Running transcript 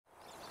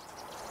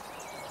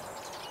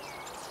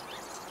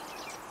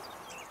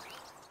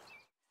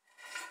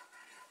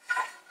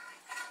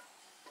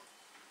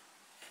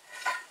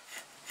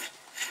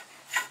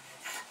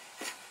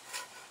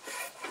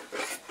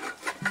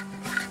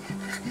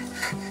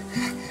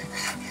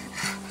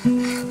I'm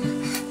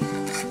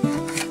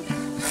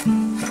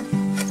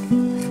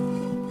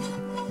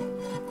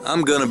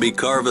gonna be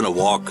carving a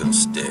walking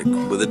stick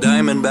with a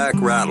diamondback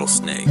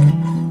rattlesnake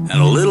and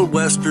a little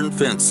western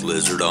fence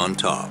lizard on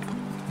top.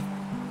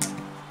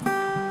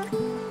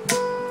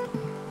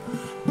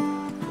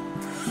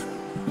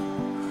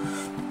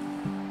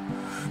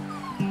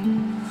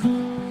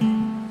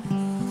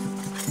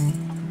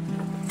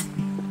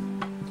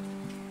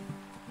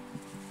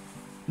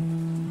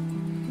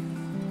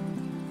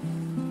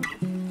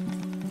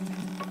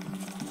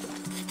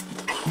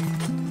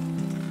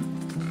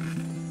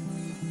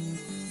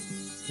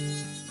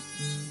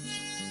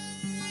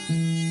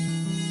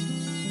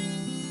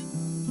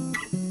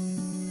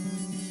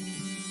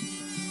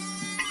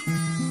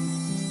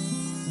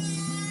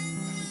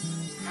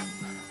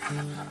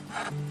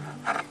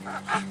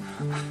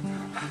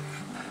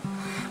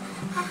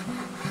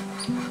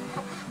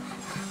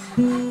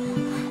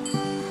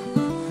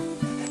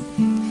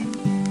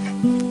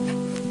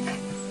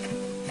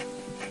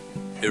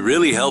 It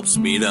really helps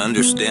me to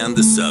understand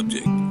the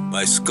subject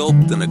by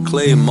sculpting a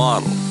clay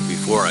model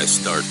before I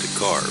start to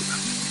carve.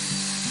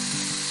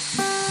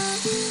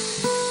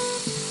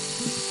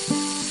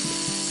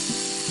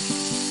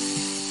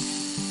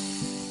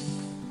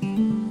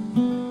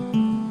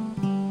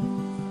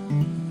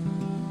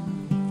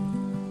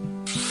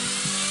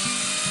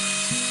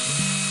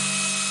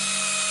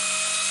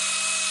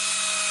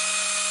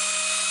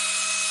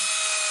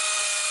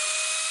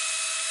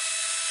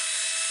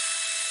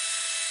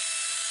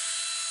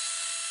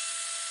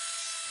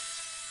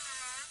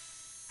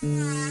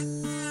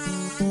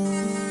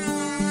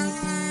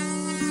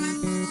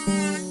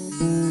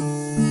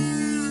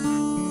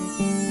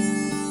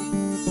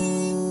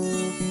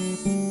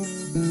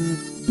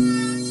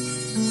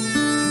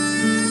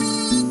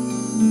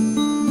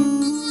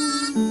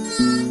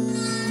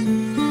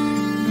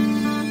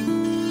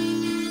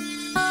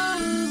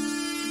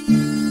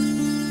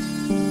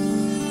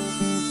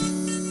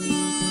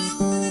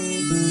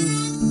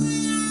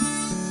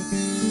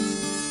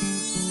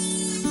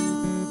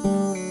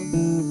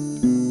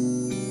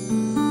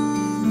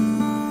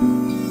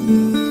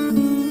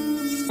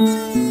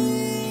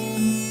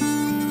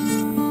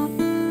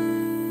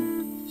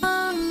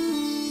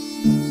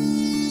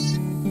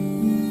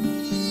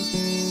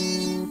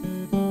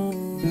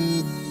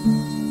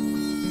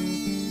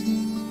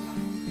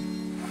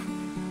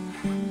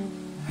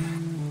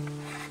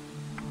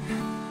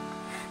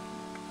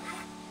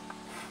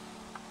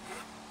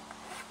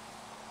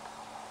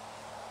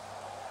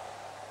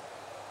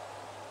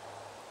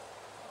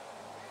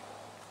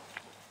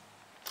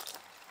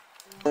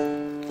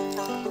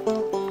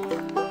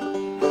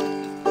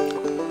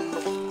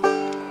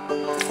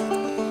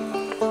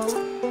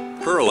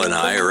 Pearl and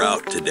I are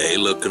out today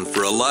looking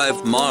for a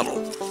live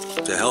model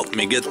to help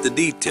me get the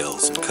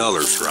details and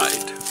colors right.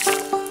 This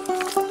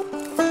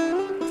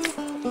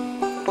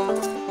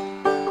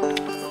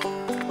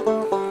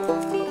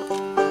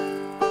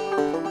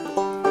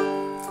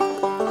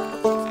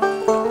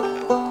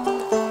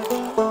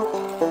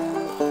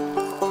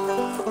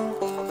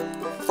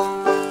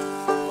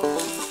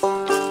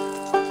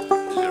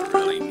is a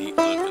really neat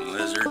looking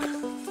lizard.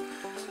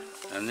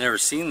 I've never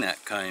seen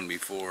that kind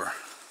before.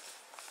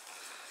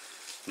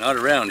 Not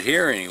around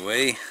here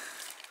anyway.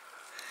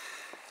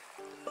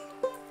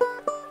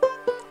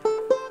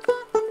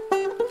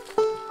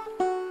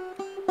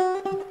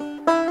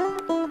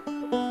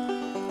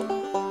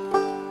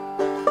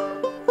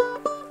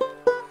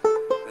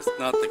 That's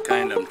not the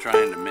kind I'm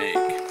trying to make.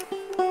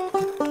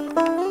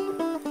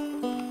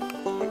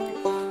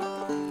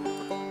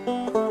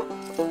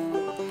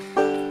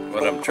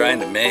 What I'm trying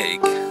to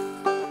make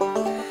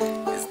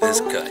is this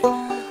kind.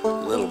 A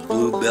little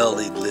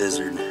blue-bellied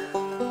lizard.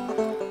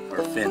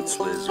 Fence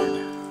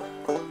lizard.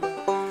 Got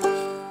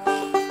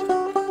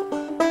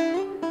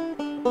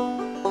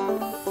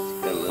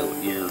a little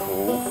ear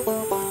hole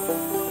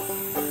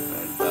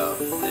right about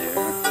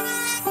there.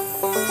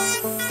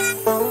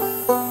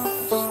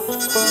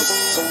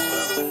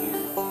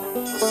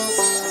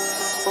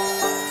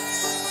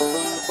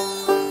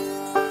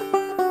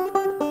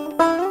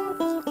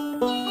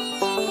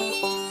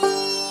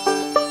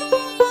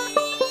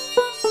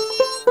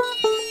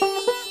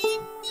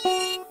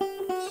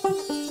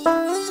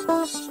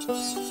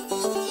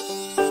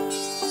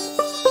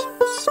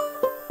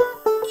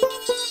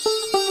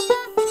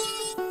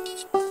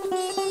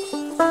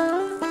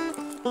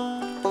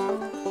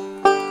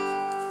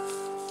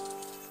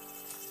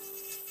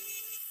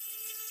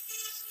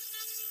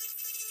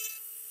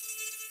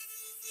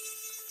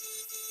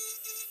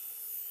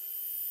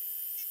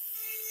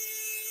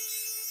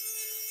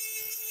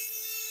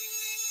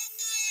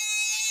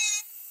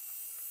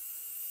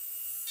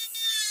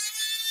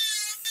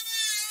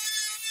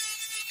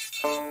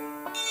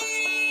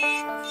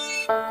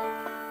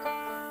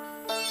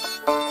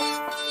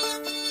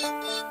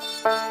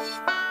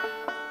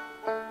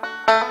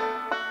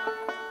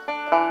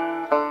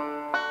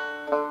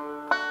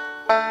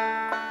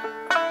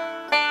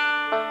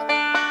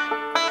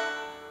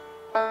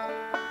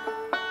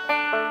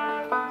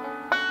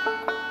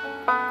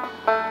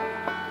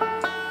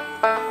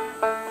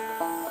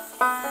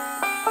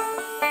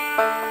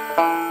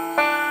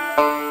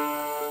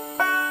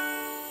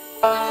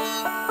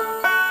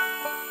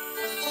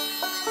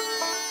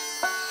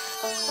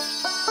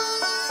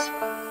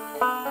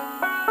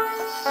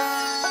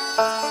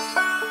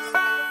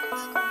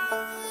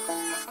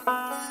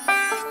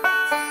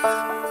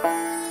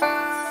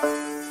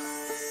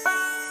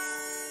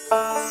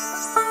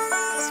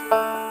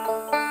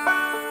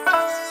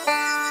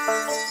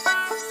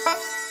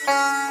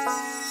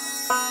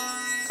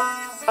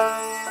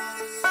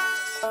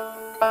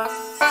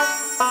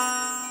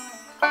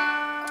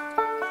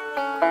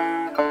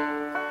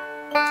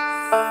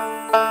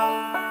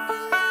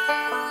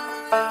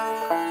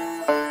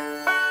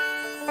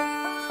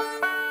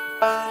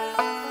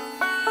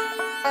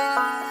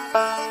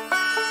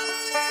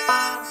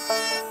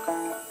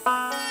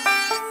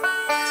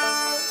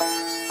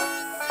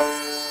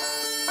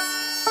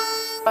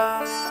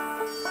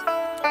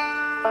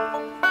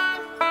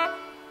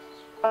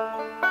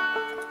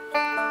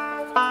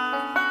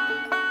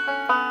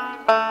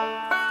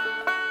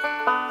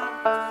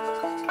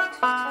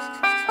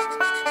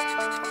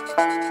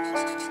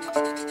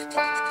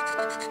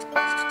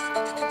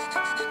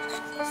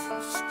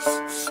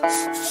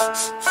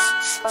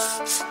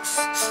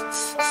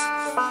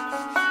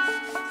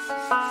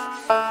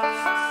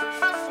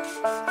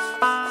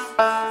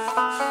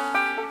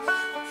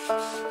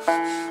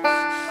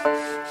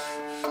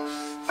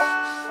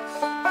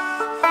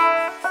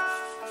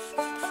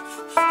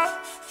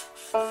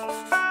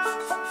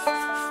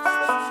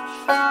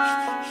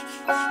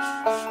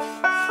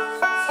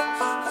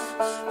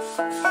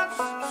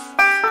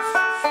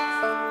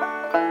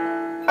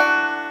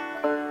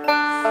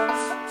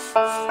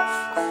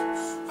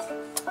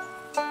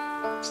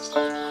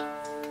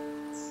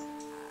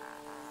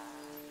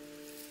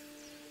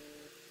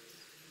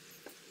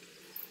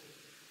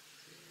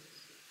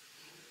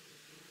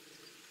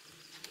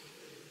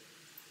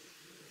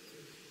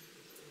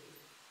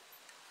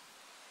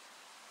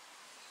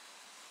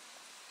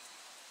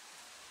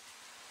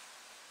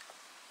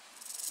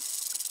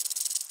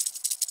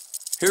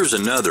 Here's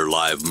another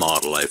live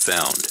model I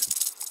found,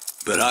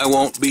 but I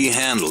won't be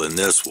handling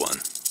this one.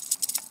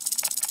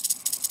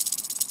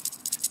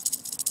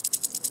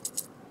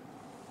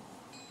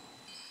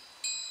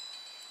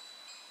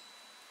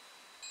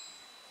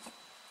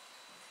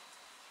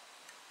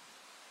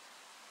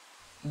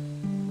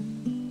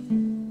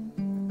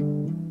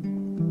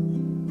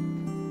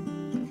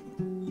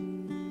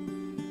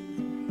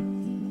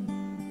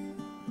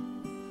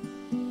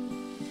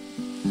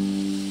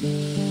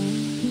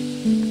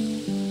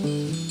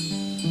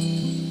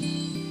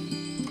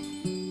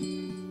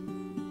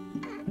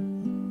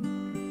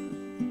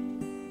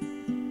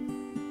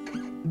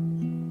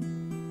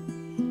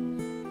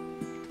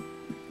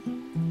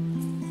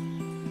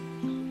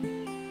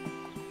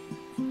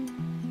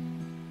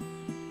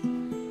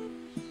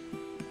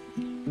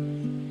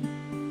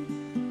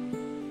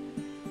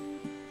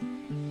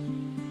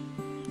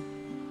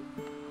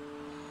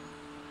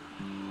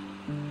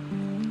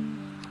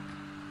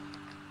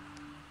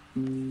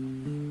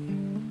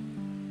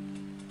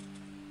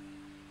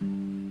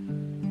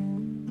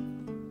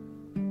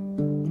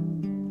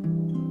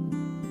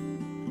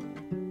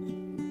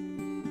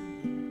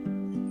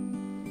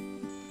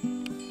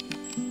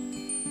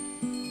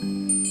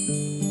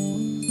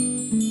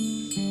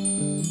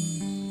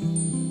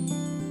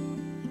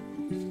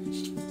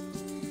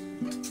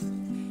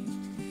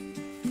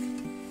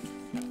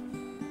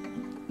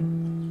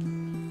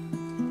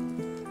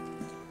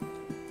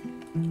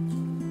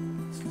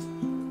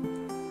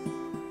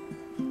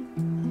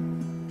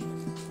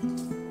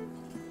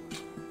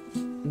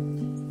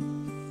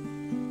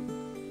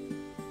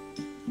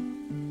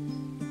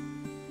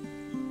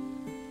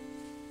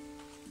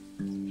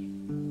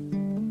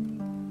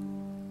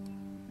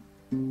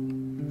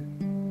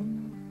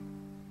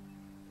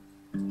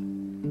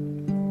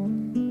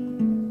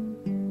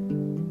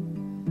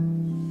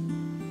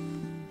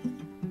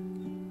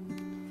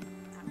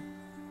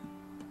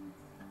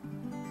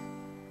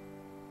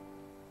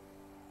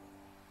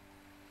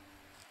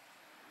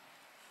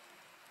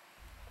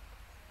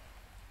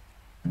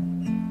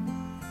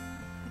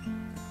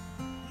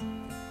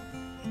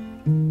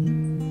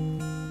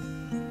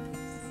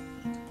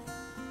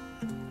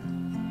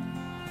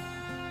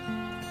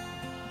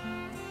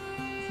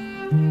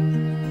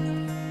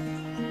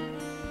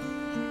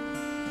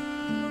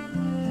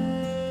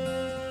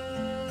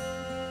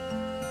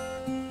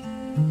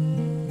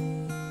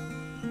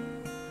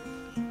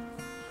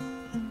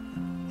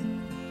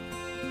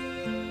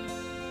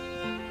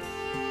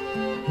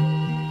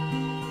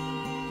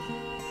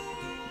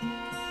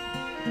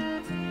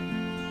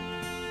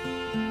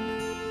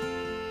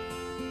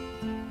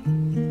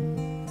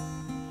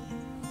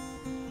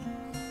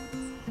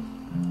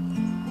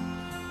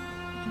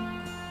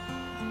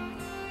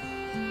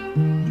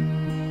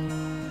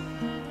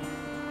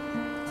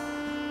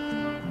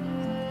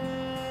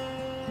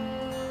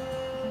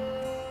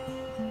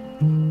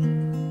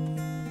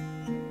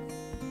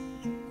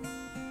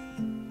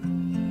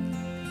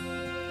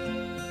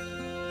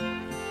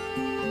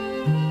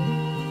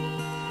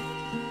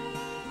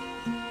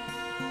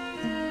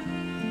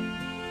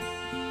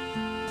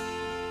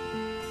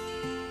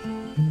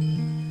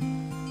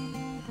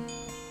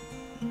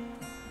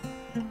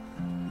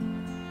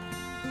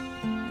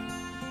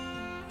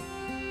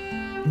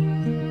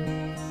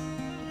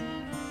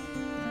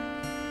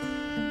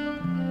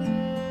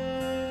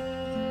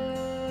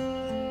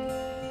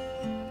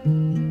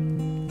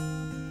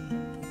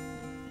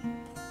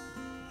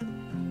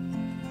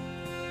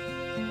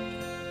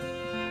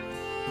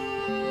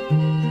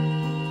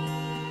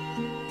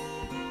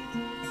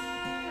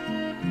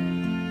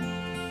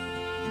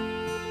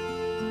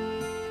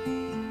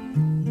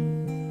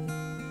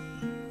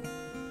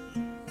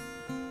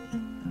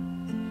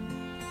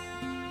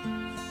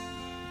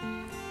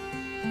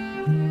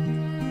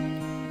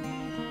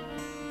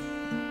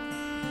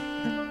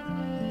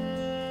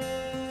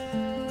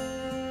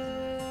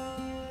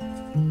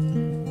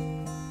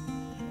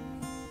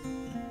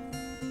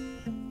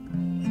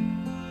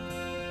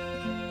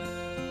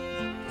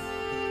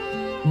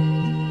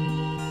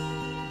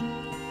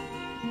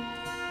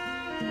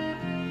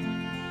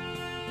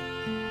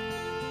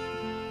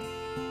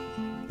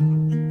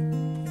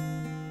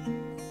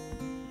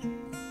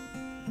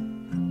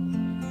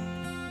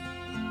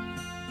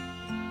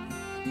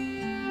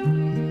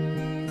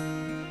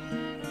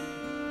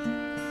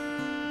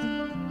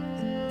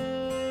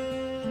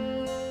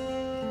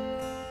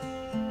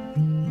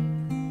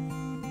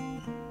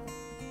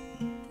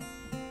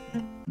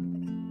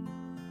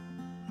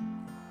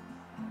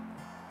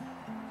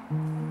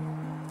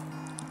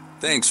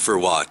 Thanks for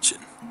watching.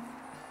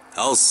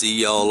 I'll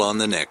see y'all on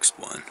the next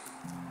one.